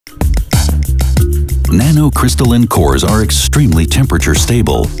nanocrystalline cores are extremely temperature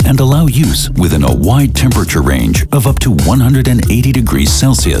stable and allow use within a wide temperature range of up to 180 degrees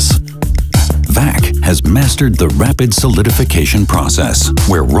Celsius. VAC has mastered the rapid solidification process,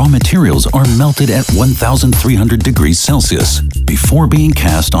 where raw materials are melted at 1,300 degrees Celsius before being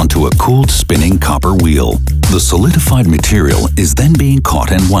cast onto a cooled spinning copper wheel. The solidified material is then being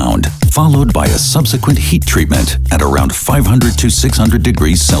caught and wound, followed by a subsequent heat treatment at around 500 to 600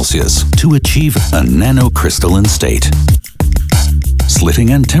 degrees Celsius to achieve a nanocrystalline state. Slitting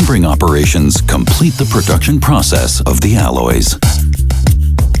and tempering operations complete the production process of the alloys.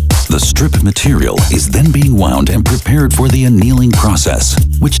 The strip material is then being wound and prepared for the annealing process,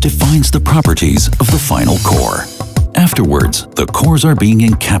 which defines the properties of the final core. Afterwards, the cores are being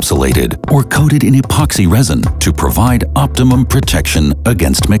encapsulated or coated in epoxy resin to provide optimum protection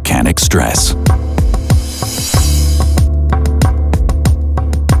against mechanic stress.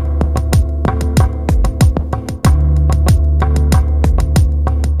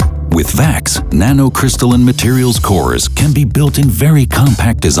 With VACs, nanocrystalline materials cores can be built in very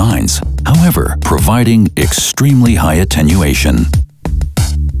compact designs, however, providing extremely high attenuation.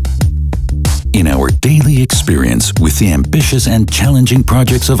 In our daily experience with the ambitious and challenging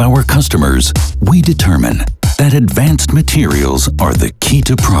projects of our customers, we determine that advanced materials are the key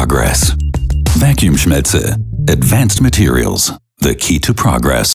to progress. VACUUMSCHMELZE, advanced materials, the key to progress.